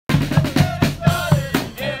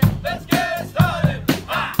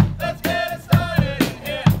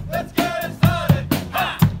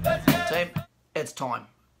it's time.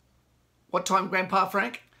 What time, Grandpa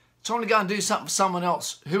Frank? It's time to go and do something for someone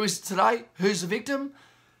else. Who is it today? Who's the victim?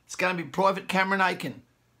 It's going to be Private Cameron Aiken.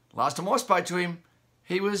 Last time I spoke to him,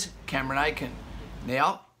 he was Cameron Aiken.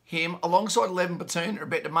 Now, him alongside 11 Platoon are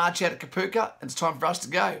about to march out of Kapooka, and it's time for us to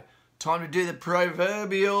go. Time to do the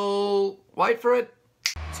proverbial... Wait for it.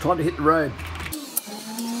 It's time to hit the road.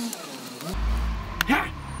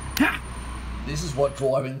 This is what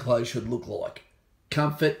driving clothes should look like.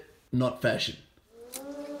 Comfort, not fashion.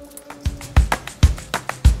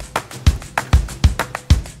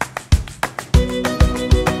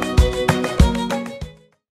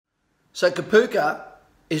 So Kapooka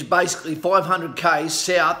is basically 500 k's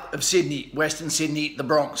south of Sydney, Western Sydney, the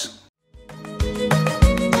Bronx.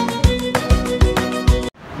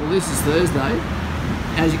 Well, this is Thursday.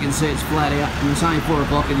 As you can see, it's flat out, and it's only 4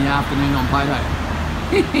 o'clock in the afternoon on Plato.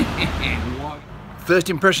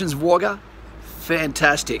 First impressions of Wagga?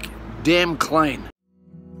 Fantastic. Damn clean.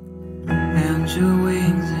 And your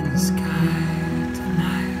wings in the sky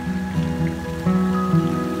tonight.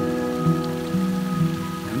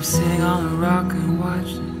 I'm sitting on a rock and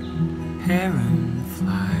watching heron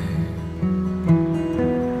fly.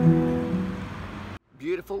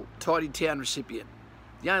 Beautiful, tidy town recipient.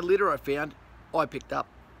 The only litter I found, I picked up.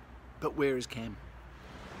 But where is Cam?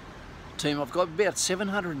 Team, I've got about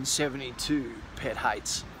 772 pet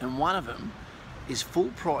hates, and one of them is full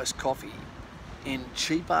price coffee in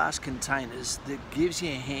cheap ass containers that gives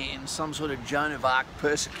your hand some sort of Joan of Arc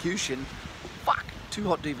persecution. Fuck, too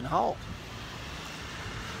hot to even hold.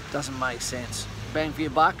 Doesn't make sense. Bang for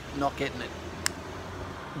your buck, not getting it.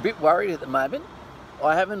 A bit worried at the moment.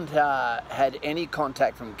 I haven't had any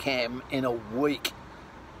contact from Cam in a week,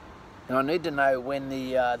 and I need to know when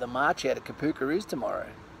the march out of Kapooka is tomorrow.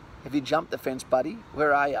 Have you jumped the fence, buddy?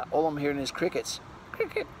 Where are you? All I'm hearing is crickets.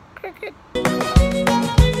 Cricket, cricket.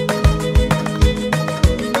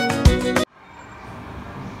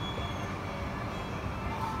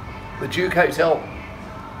 The Duke Hotel.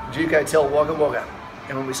 Duke Hotel, Wagga Wagga.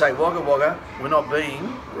 And when we say Wagga Wagga, we're not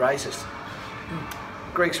being racist.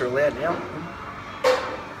 Greeks are allowed now.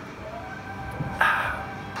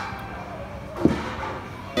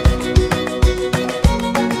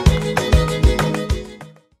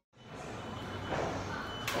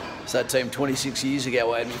 So team, 26 years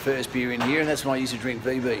ago I had my first beer in here, and that's when I used to drink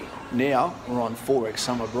VB. Now we're on 4X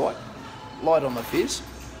Summer Bright. Light on the fizz,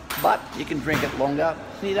 but you can drink it longer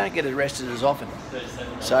and you don't get arrested as often.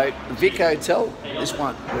 So Vic Hotel, this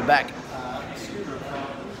one, we're back.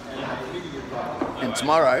 And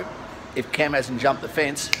tomorrow, if Cam hasn't jumped the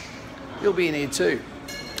fence, he'll be in here too.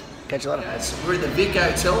 Catch you later. We're in the Vic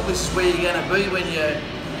Hotel. This is where you're going to be when you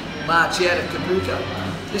march out of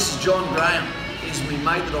Kapooka. This is John Graham. He's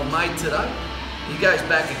my mate that I made today. He goes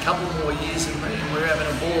back a couple more years than me, and we're having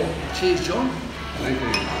a ball. Cheers, John. Thank you.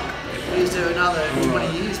 Here's to another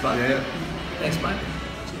 20 years, mate. Yeah. Thanks, mate.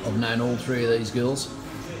 I've known all 3 of these girls.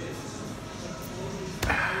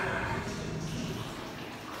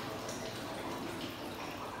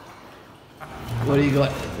 What do you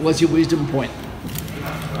got? What's your wisdom point?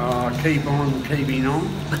 Keep on keeping on.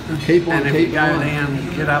 Keep on and if keeping you go on.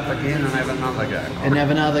 down, get up again and have another go. And have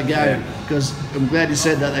another go. Because I'm glad you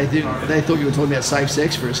said that. They thought you were talking about safe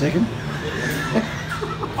sex for a second.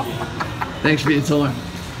 Thanks for your time.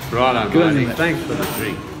 Right on, Good on you, mate. mate. Thanks for the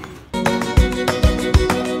drink.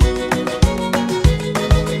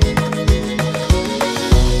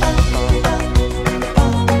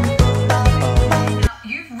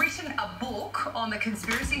 On the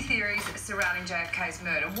conspiracy theories surrounding JFK's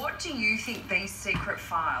murder. What do you think these secret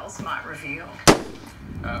files might reveal?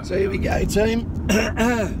 So here we go, team.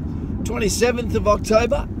 27th of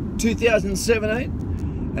October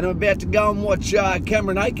 2017, and I'm about to go and watch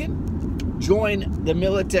Cameron Aiken join the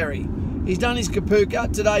military. He's done his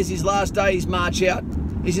Kapooka. Today's his last day, his march out.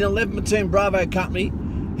 He's in 11 Platoon Bravo Company.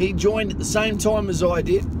 He joined at the same time as I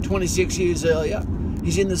did, 26 years earlier.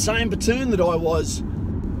 He's in the same platoon that I was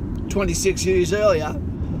 26 years earlier,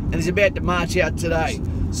 and he's about to march out today.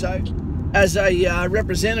 So, as a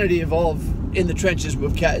representative of In the Trenches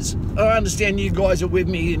with Kaz, I understand you guys are with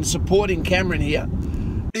me in supporting Cameron here.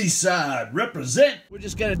 Eastside, represent! We're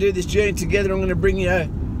just going to do this journey together. I'm going to bring you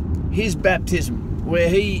his baptism, where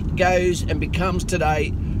he goes and becomes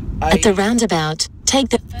today At the roundabout, take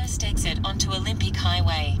the first exit onto Olympic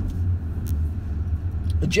Highway.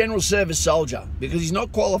 A general service soldier, because he's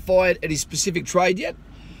not qualified at his specific trade yet.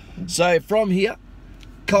 So from here,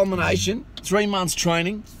 culmination, 3 months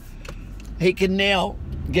training, he can now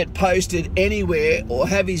get posted anywhere or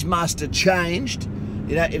have his muster changed,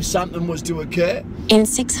 you know, if something was to occur. In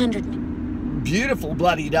 600... Beautiful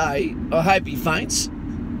bloody day. I hope he faints.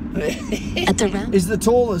 At the round. He's the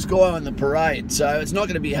tallest guy on the parade, so it's not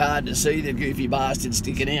going to be hard to see the goofy bastard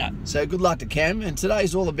sticking out. So good luck to Cam, and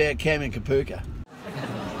today's all about Cam and Kapooka.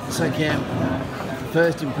 So Cam,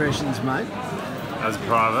 first impressions, mate? As a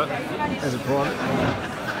private. As a private?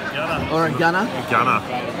 Gunner. Or a gunner? Gunner.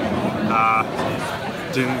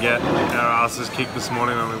 Didn't get our asses kicked this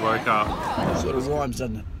morning when we woke up. Sort of rhymes,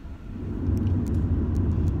 doesn't it?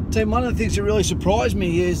 Team, one of the things that really surprised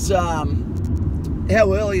me is how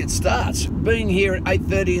early it starts. Being here at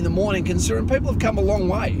 8:30 in the morning, considering people have come a long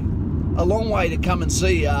way to come and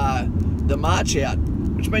see the March Out,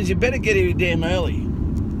 which means you better get here damn early.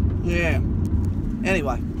 Yeah.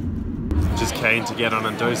 Anyway. Just keen to get on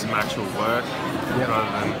and do some actual work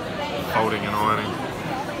rather than folding and ironing.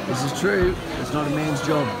 This is true. It's not a man's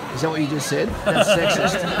job. Is that what you just said? That's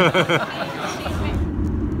sexist.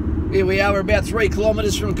 Here we are. We're about 3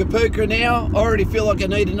 kilometres from Kapooka now. I already feel like I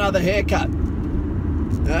need another haircut.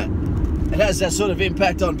 It has that sort of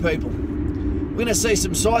impact on people. We're going to see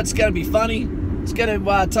some sights. It's going to be funny. It's going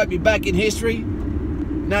to take me back in history.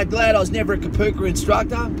 Now, glad I was never a Kapooka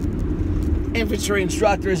instructor. Infantry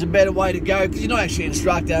instructor is a better way to go because you're not actually an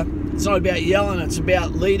instructor. It's not about yelling. It's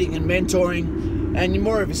about leading and mentoring. And you're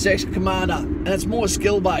more of a section commander. And it's more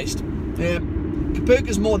skill-based. Yeah.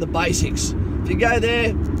 Kapooka's more the basics. If you go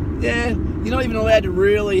there, yeah, you're not even allowed to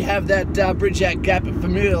really have that bridge that gap of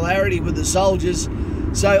familiarity with the soldiers.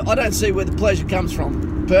 So I don't see where the pleasure comes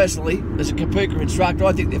from. Personally, as a Kapooka instructor,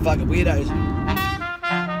 I think they're fucking weirdos.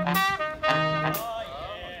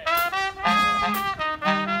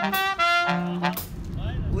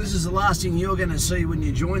 Well, this is the last thing you're going to see when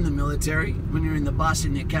you join the military, when you're in the bus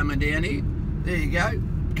and you're coming down here. There you go.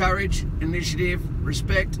 Courage, initiative,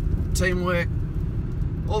 respect, teamwork.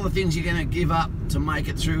 All the things you're going to give up to make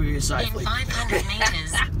it through here safely. In 500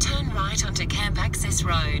 metres, turn right onto Camp Access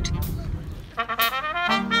Road.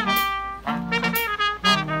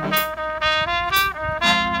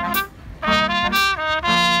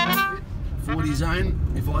 40 zone.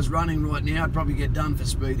 If I was running right now, I'd probably get done for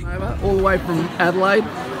speeding. All the way from Adelaide.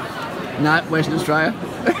 No, Western Australia.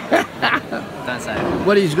 Don't say it.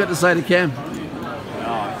 What have you got to say to Cam?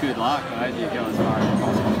 Oh, good luck. I hope you go as far as you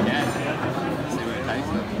possibly can. See where it takes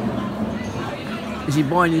you. Is he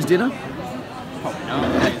buying his dinner? Probably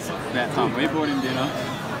not. It's about time we bought him dinner.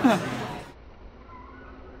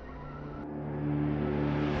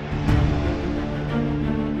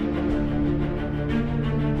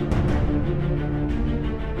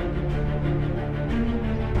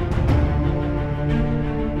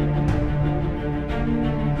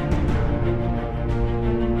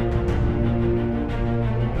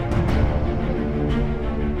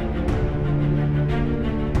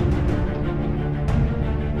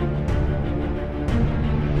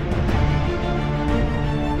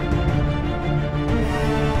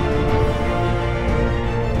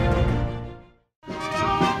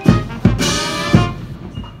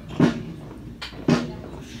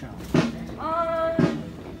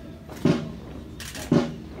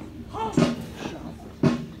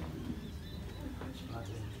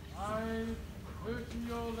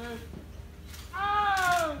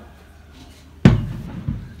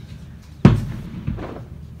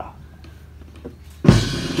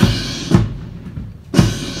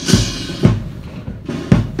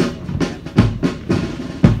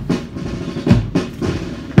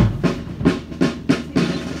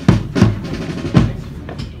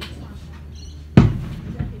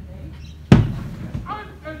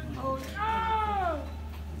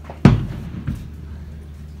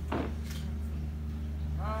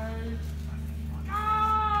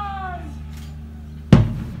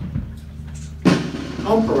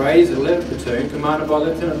 On parade is the 11th Platoon, commanded by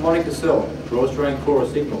Lieutenant Monty Cassell, Royal Australian Corps of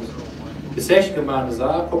Signals. The section commanders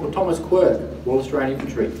are Corporal Thomas Quirk, Royal Australian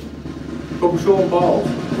Infantry; Corporal Sean Bowles,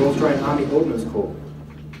 Royal Australian Army Ordnance Corps;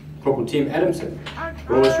 Corporal Tim Adamson,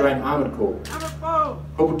 Royal Australian Armoured Corps;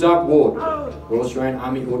 Corporal Doug Ward, Royal Australian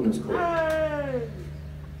Army Ordnance Corps.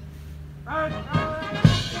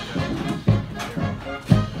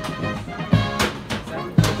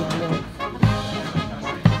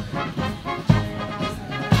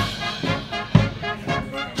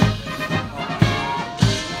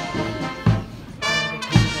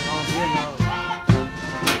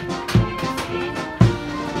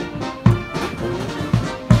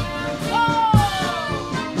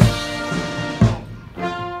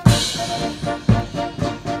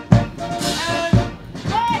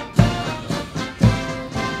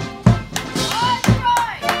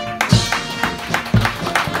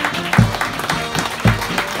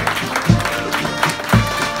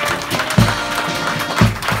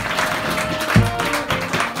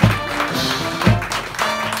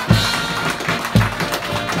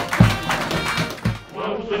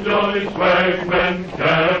 went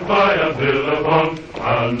campfire billabong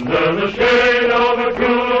under the shade of a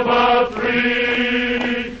coolabah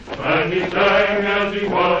tree. And he sang as he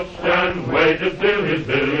watched and waited till his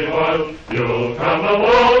billy boiled. You'll come a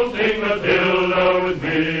waltzing Matilda with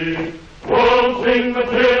me, waltzing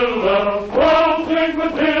Matilda.